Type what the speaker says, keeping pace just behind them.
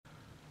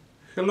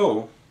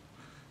Hello,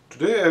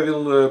 today I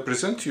will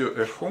present you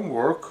a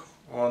homework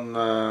on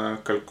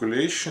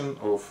calculation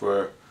of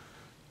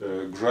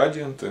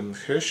gradient and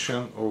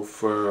Hessian of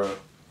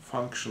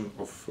function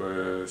of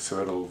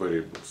several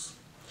variables.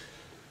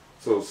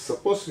 So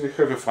suppose we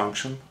have a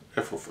function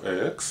f of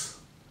x,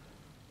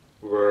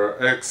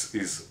 where x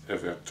is a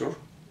vector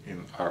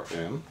in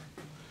Rn,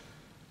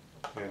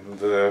 and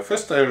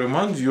first I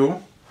remind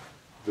you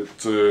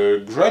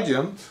that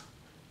gradient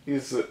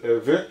is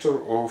a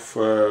vector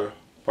of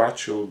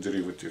partial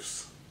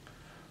derivatives.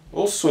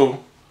 Also,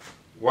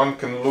 one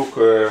can look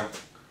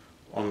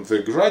on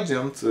the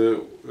gradient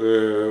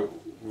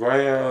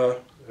via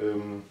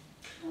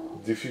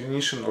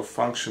definition of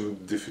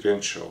function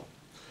differential.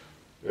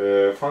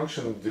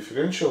 Function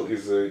differential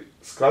is a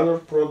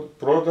scalar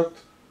product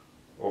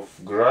of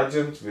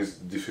gradient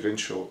with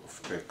differential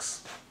of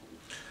x.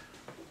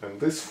 And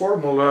this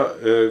formula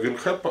will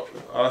help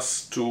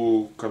us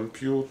to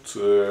compute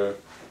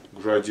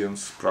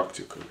gradients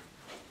practically.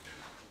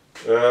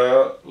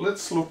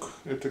 Let's look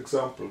at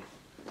example.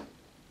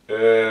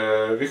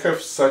 We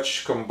have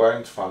such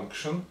combined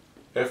function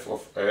f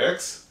of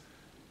x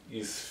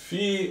is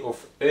phi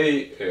of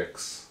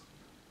ax.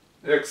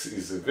 X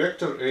is a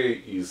vector, a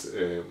is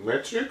a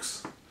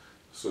matrix,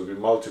 so we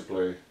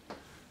multiply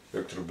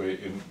vector by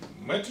a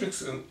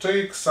matrix and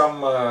take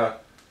some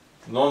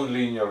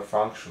non-linear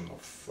function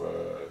of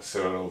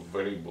several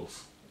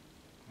variables.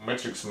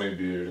 Matrix may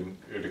be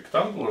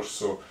rectangular,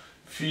 so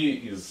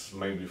phi is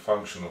maybe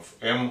function of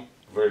m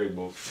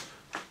variables,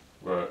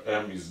 where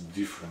m is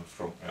different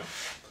from m.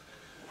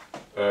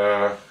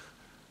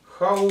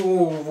 How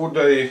would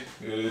I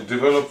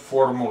develop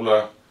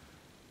formula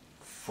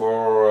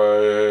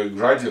for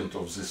gradient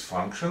of this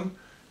function?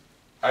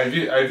 I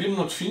will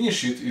not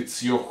finish it,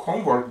 it's your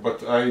homework,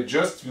 but I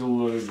just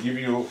will give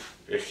you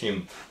a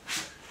hint.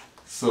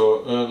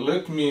 So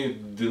let me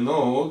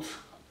denote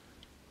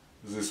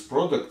this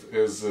product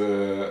as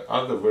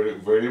other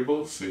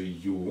variable, say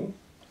u,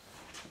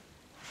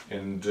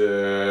 and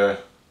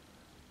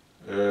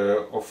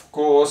of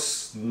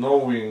course,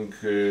 knowing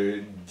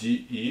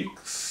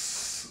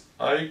dx,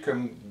 I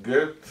can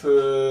get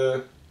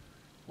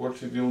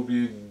what will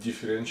be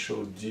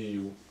differential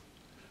du.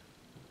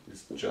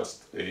 It's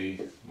just a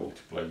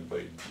multiplied by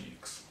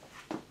dx.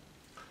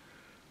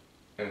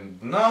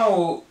 And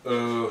now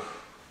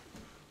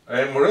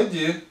I am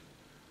ready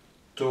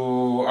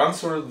to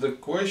answer the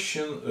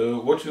question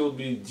what will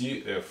be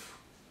df.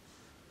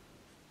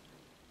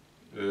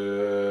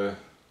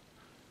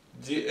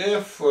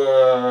 df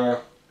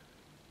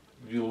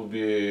will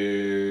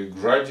be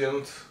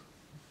gradient,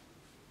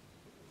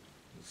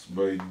 it's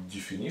by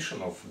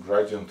definition of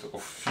gradient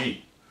of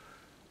phi.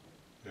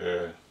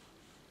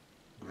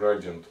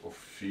 Gradient of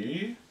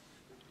phi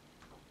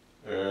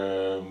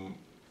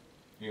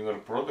inner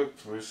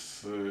product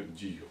with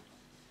du.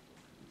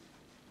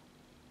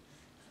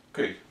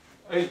 Okay,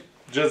 I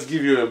just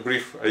give you a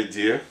brief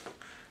idea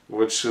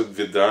what should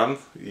be done.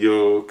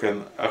 You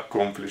can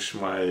accomplish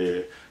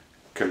my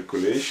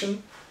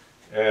calculation,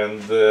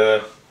 and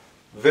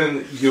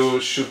then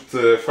you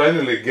should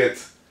finally get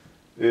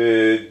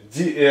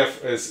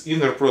df as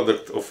inner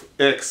product of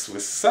x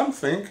with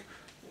something,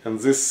 and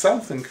this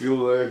something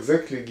will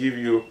exactly give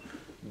you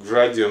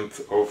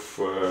gradient of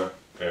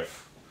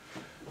f.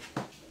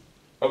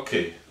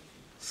 Okay,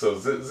 so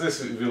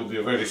this will be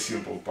a very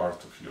simple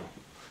part of your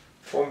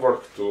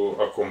homework to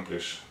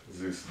accomplish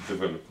this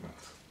development.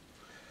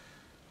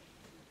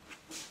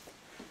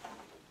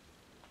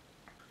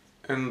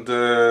 And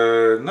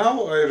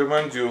now I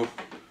remind you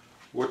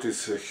what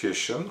is a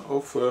Hessian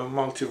of a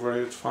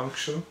multivariate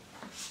function.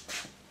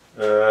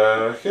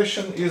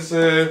 Hessian is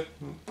a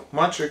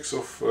matrix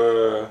of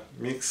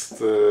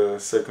mixed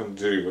second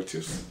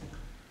derivatives,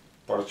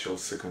 partial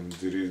second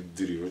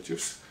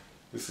derivatives.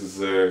 This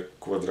is a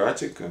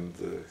quadratic and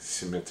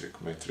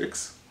symmetric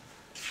matrix.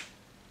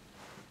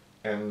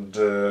 And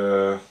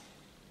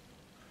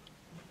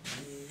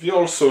we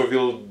also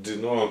will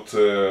denote,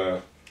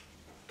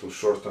 to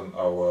shorten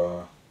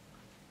our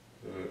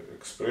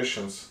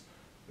expressions,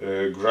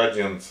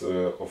 gradient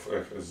of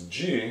f as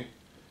g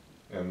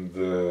and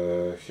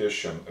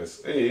Hessian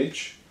as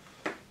h.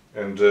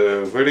 And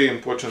a very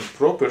important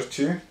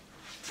property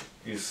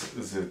is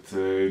that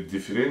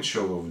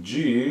differential of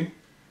g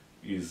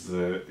is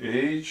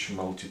h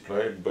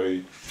multiplied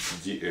by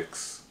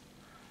dx.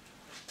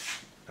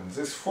 And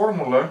this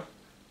formula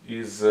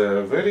is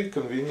very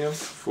convenient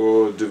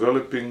for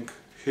developing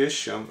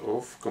Hessian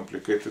of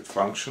complicated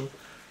function.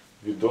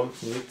 We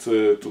don't need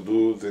to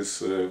do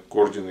this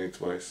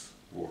coordinate-wise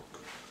work.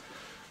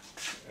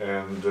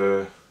 And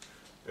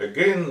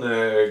again,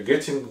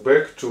 getting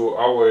back to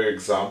our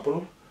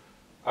example,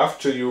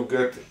 after you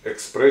get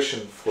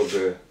expression for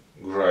the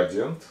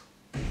gradient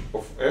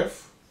of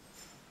f,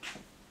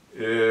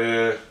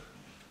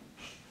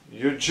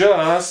 you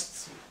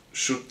just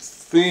should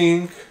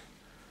think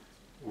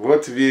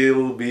what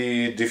will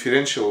be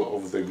differential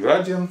of the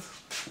gradient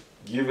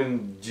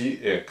given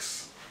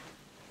dx.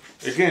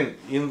 Again,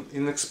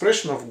 in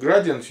expression of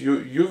gradient,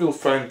 you will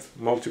find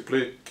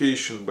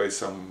multiplication by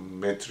some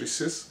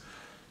matrices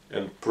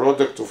and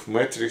product of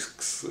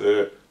matrix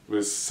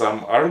with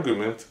some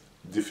argument.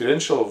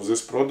 Differential of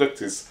this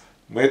product is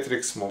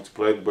matrix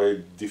multiplied by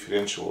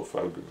differential of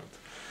argument.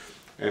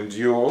 And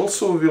you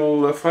also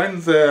will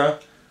find the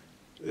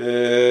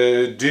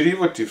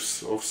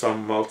derivatives of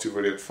some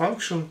multivariate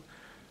function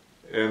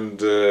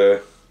and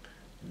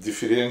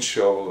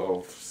differential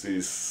of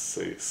this,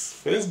 say,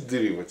 first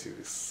derivative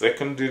is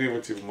second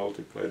derivative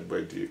multiplied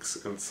by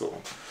dx, and so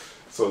on.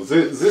 So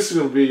this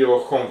will be your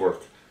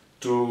homework,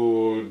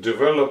 to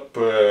develop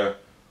a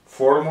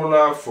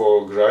formula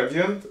for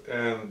gradient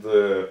and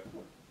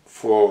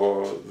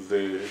for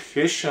the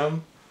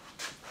Hessian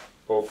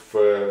of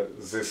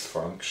this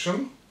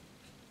function.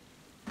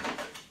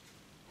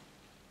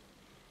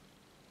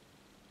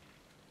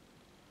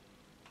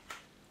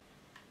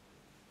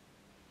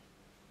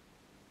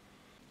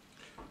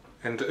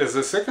 And as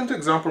a second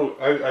example,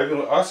 I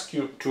will ask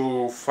you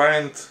to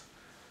find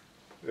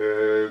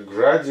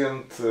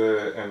gradient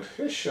and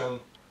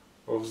Hessian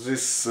of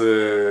this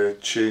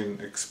chain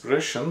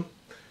expression.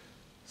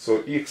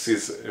 So x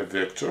is a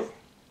vector,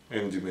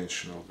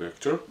 n-dimensional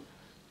vector.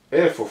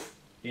 F of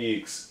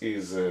x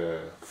is a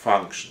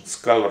function,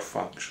 scalar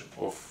function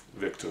of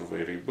vector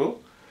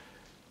variable.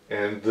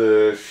 And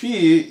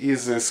phi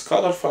is a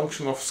scalar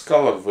function of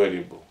scalar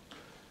variable.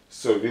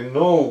 So we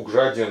know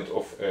gradient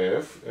of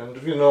f, and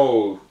we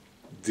know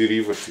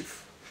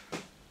derivative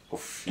of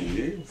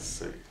phi,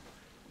 say,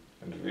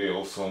 and we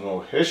also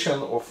know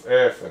Hessian of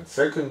f and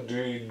second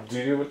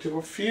derivative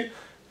of phi.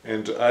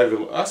 And I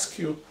will ask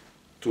you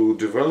to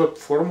develop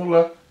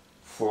formula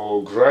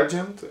for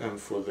gradient and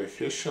for the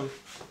Hessian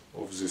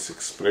of this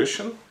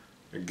expression.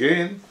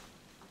 Again,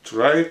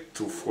 try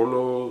to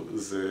follow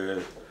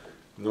the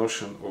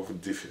notion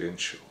of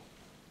differential.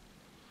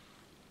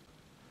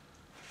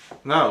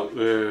 Now,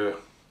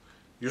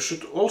 you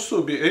should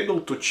also be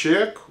able to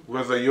check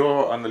whether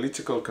your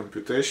analytical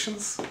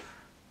computations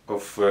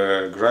of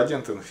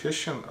gradient and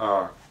Hessian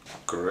are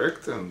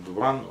correct, and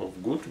one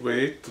of good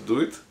way to do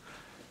it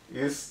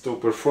is to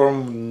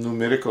perform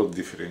numerical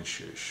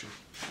differentiation.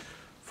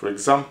 For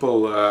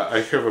example, I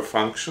have a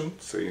function,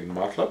 say in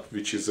MATLAB,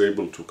 which is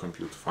able to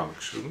compute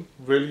function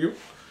value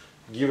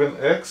given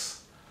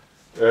x.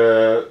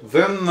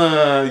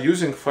 Then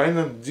using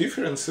finite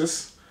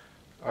differences,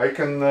 I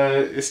can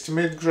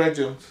estimate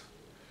gradient.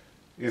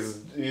 It's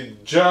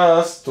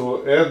just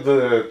to add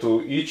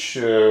to each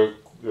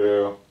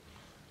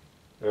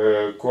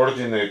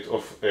coordinate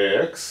of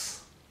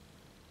x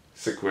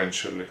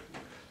sequentially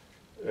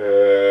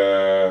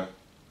a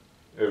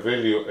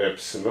value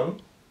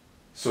epsilon.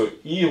 So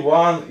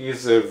E1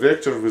 is a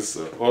vector with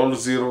all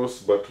zeros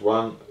but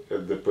 1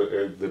 at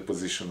the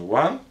position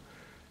 1.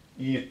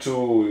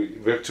 E2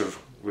 vector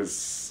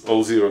with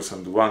all zeros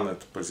and 1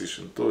 at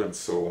position 2, and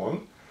so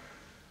on.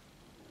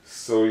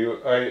 So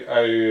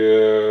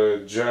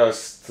I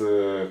just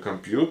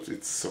compute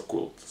its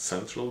so-called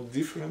central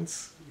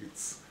difference.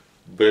 It's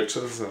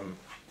better than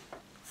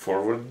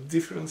forward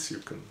difference. You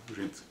can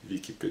read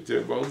Wikipedia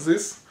about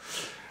this.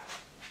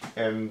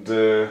 And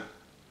the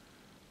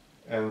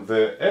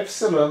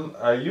epsilon,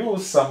 I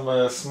use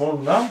some small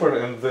number,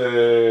 and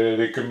the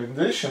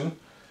recommendation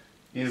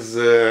is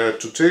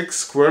to take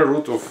square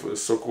root of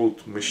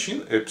so-called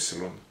machine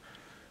epsilon,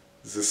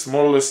 the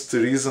smallest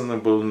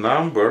reasonable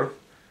number,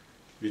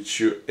 which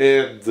you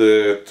add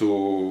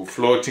to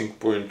floating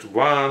point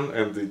 1,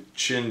 and it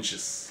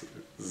changes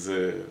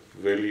the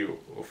value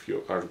of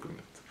your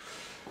argument.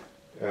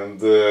 And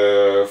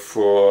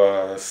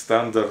for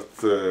standard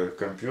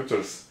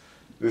computers,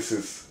 this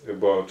is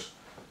about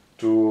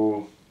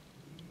 2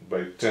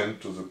 by 10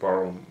 to the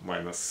power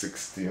minus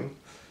 16.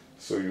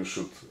 So you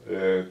should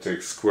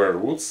take square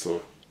roots,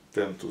 so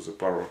 10 to the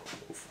power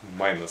of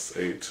minus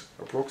 8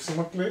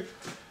 approximately.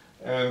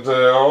 And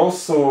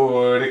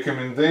also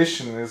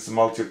recommendation is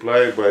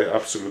multiply by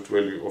absolute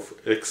value of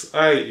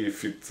xi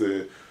if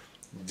it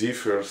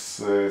differs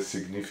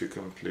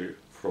significantly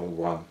from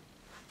 1.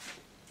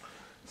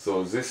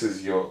 So this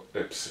is your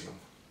epsilon.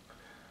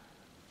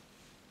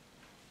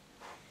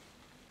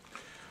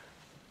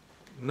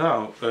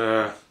 Now,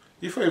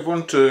 if I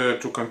want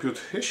to compute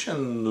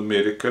Hessian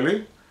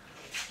numerically,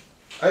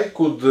 I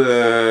could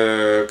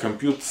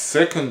compute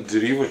second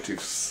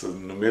derivatives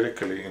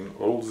numerically in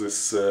all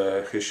this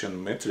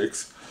Hessian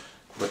metrics,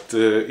 but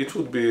it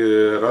would be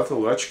a rather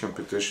large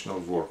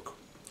computational work.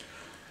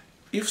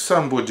 If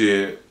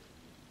somebody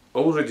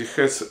already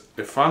has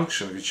a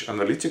function which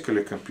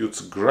analytically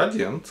computes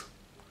gradient,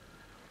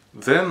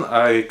 then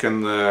I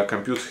can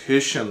compute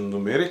Hessian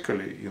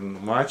numerically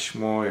in much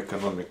more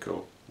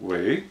economical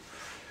way.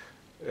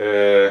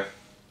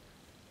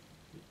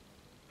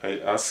 I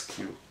ask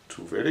you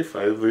to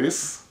verify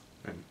this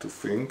and to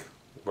think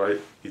why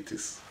it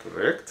is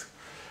correct.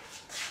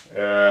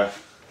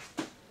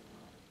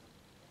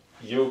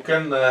 You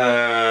can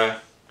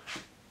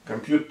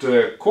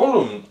compute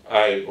column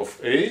I of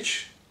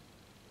h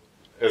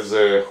as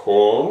a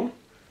whole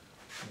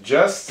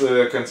just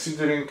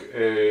considering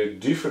a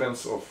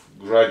difference of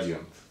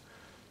gradient.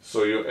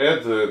 So you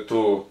add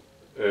to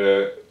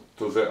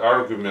the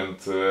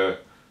argument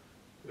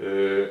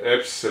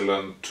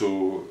epsilon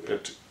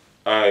at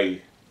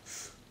I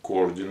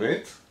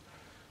coordinate.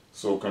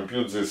 So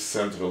compute this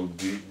central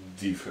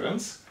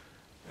difference,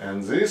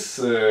 and this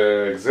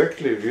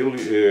exactly will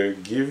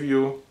give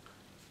you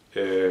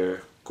a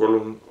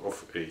column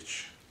of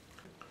H.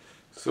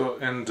 So,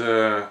 and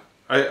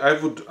I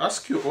would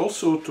ask you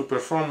also to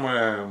perform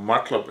a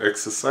MATLAB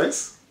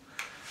exercise.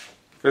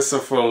 First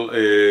of all,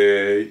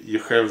 you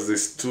have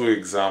these two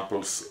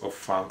examples of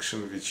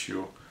function which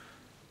you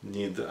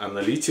need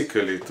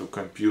analytically to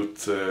compute,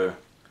 to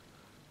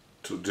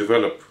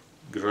develop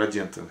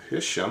gradient and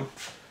Hessian.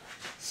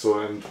 So,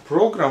 and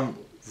program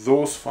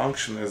those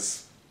functions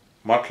as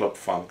MATLAB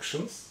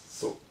functions.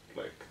 So,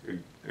 like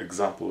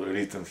example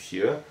written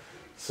here.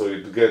 So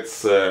it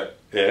gets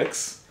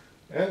x,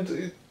 and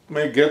it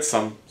may get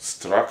some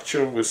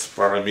structure with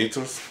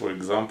parameters. For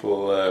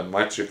example,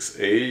 matrix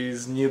A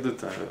is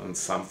needed and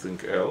something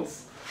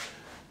else.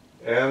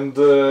 And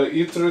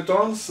it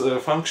returns a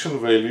function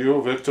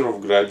value, vector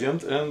of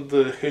gradient, and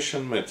the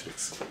Hessian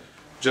matrix.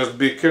 Just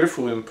be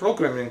careful in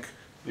programming.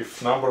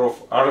 If number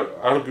of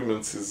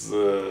arguments is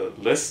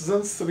less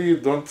than 3,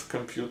 don't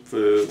compute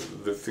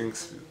the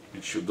things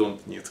which you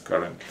don't need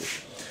currently.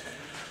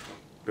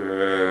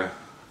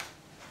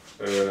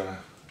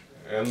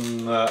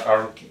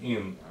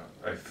 Argin,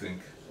 I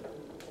think.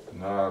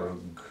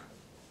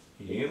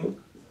 Nargin.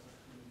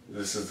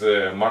 This is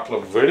a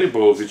MATLAB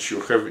variable which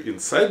you have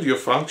inside your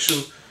function.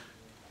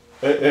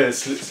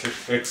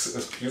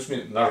 Excuse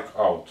me,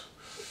 nargout.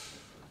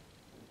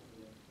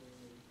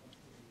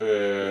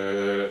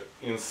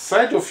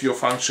 Inside of your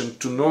function,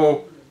 to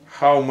know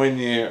how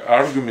many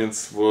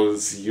arguments were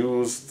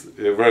used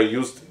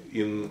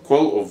in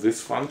call of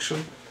this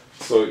function.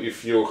 So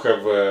if you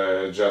have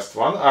just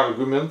one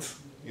argument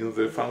in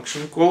the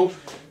function call,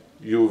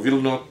 you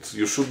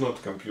should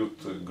not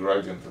compute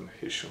gradient and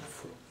Hessian,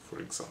 for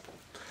example.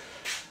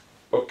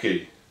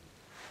 Okay,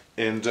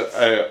 and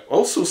I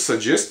also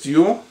suggest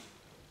you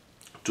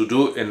to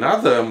do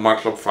another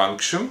MATLAB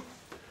function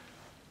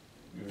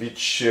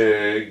which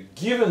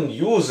given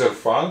user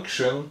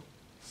function,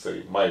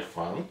 say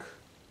myfunc,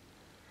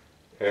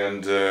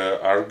 and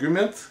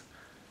argument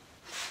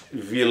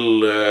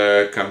will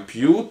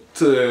compute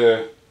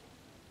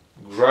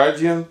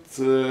gradient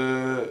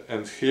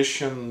and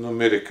Hessian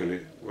numerically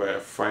via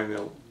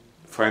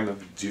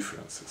finite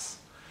differences.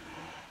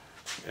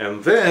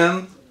 And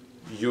then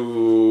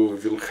you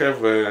will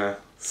have a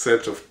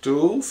set of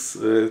tools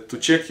to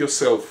check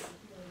yourself.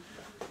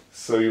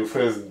 So you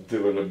first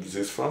develop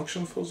this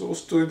function for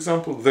those two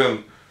examples,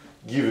 then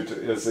give it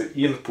as an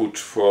input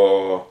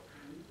for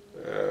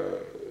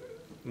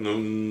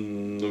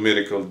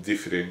numerical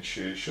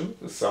differentiation,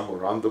 some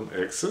random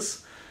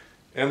axis,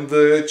 and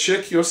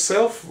check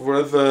yourself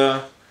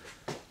whether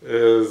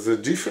the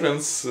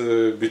difference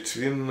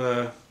between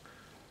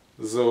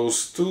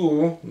those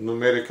two,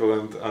 numerical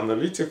and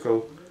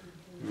analytical,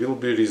 will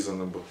be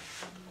reasonable.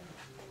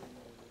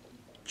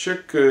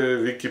 Check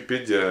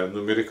Wikipedia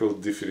numerical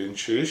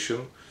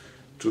differentiation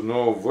to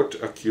know what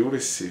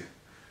accuracy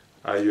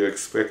are you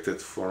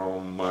expected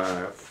from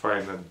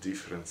finite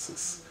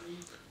differences.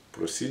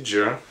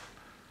 Procedure.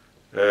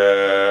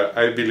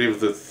 I believe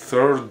the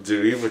third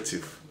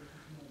derivatives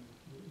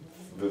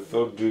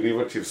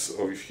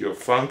of your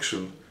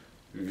function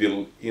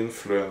will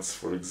influence,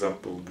 for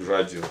example,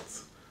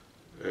 gradient,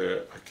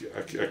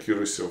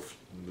 accuracy of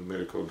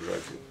numerical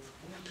gradient.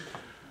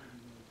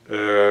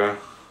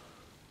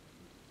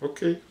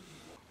 Okay.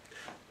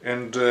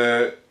 And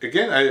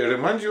again, I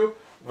remind you,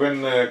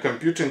 when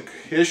computing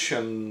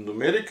Hessian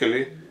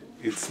numerically,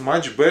 it's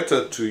much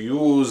better to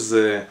use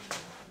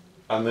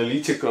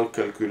analytical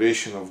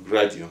calculation of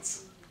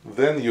gradients.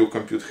 Then you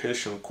compute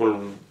Hessian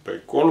column by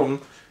column.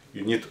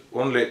 You need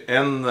only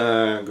n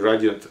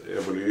gradient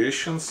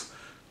evaluations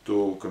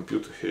to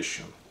compute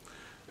Hessian.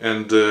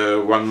 And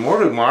one more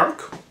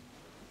remark.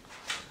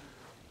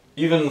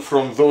 Even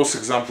from those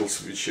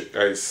examples which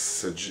I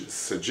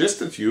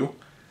suggested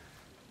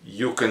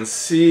you can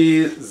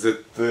see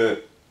that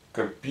the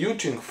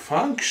computing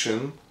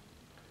function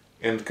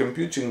and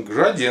computing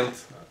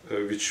gradient,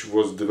 which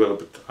was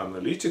developed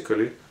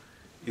analytically,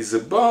 is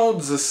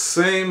about the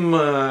same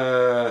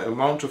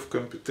amount of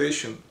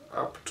computation,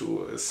 up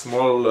to a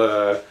small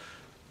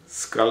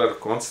scalar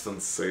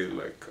constant, say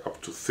like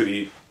up to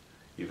 3,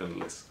 even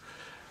less.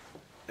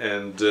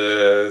 And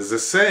the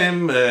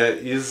same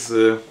is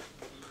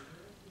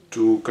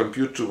to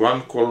compute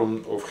one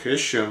column of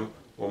Hessian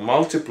or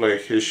multiply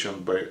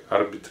Hessian by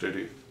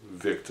arbitrary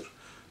vector.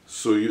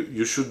 So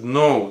you should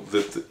know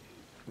that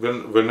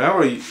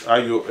whenever are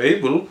you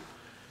able,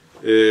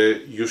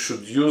 you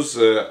should use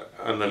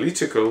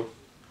analytical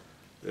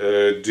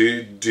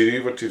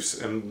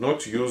derivatives and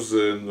not use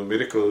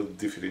numerical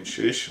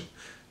differentiation.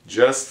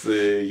 Just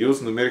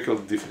use numerical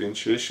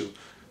differentiation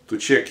to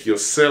check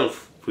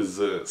yourself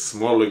with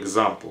small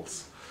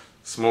examples.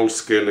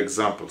 small-scale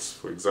examples.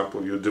 For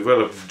example, you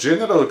develop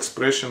general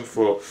expression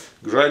for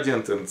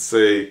gradient and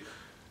say,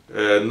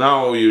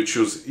 now you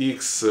choose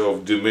x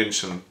of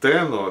dimension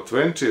 10 or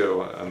 20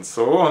 and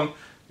so on,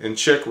 and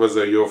check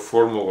whether your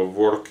formula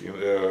work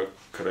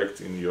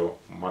correct in your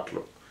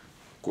MATLAB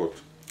code.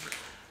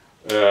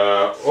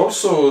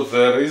 Also,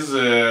 there is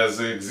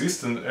the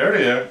existing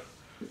area,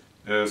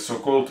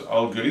 so-called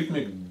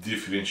algorithmic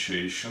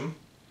differentiation.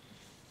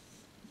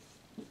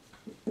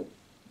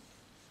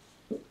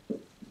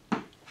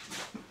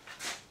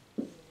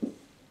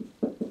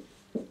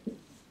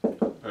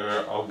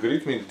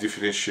 Algorithmic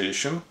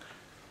differentiation,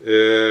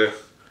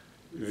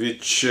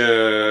 which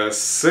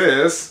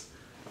says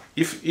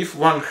if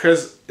one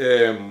has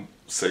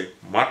say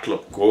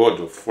MATLAB code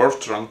or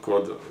Fortran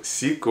code or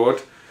C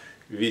code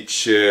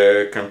which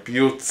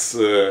computes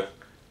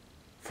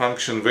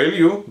function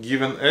value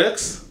given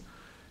x,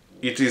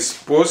 it is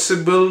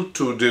possible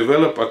to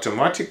develop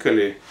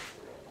automatically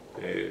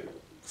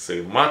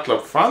say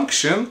MATLAB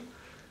function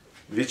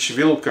which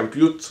will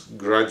compute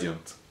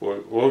gradient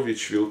or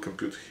which will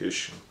compute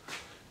Hessian.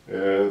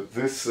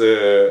 This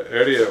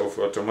area of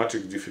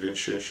automatic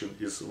differentiation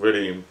is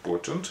very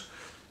important.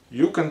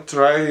 You can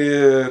try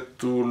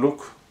to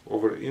look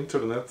over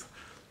internet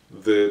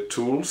the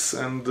tools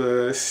and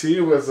see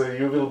whether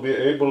you will be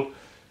able,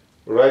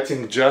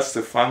 writing just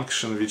a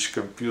function which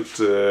compute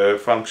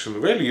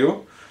function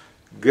value,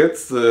 get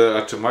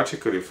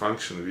automatically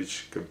function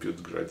which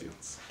compute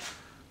gradients.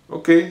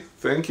 Okay,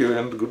 thank you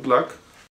and good luck.